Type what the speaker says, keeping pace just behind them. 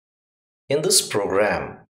In this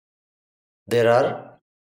program, there are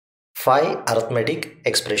 5 arithmetic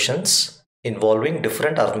expressions involving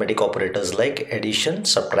different arithmetic operators like addition,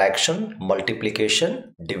 subtraction,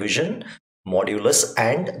 multiplication, division, modulus,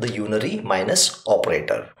 and the unary minus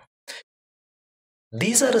operator.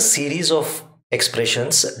 These are a series of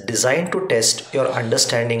expressions designed to test your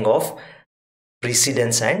understanding of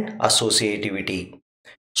precedence and associativity.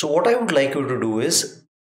 So what I would like you to do is,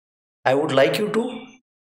 I would like you to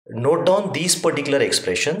note down these particular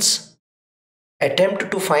expressions, attempt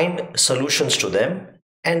to find solutions to them,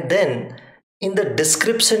 and then in the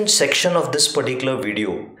description section of this particular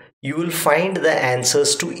video, you will find the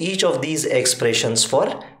answers to each of these expressions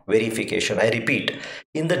for verification. I repeat,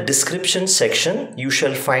 in the description section, you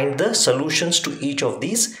shall find the solutions to each of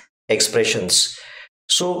these expressions.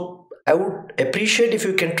 So I would appreciate if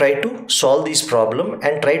you can try to solve this problem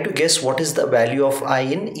and try to guess what is the value of I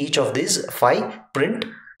in each of these 5 print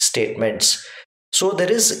statements. So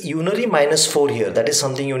there is unary minus 4 here. That is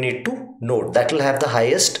something you need to note. That will have the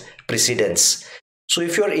highest precedence. So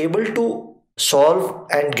if you are able to solve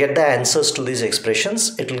and get the answers to these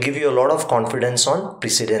expressions, it will give you a lot of confidence on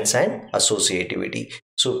precedence and associativity.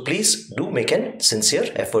 So please do make a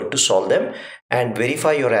sincere effort to solve them and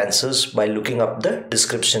verify your answers by looking up the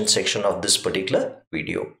description section of this particular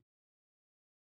video.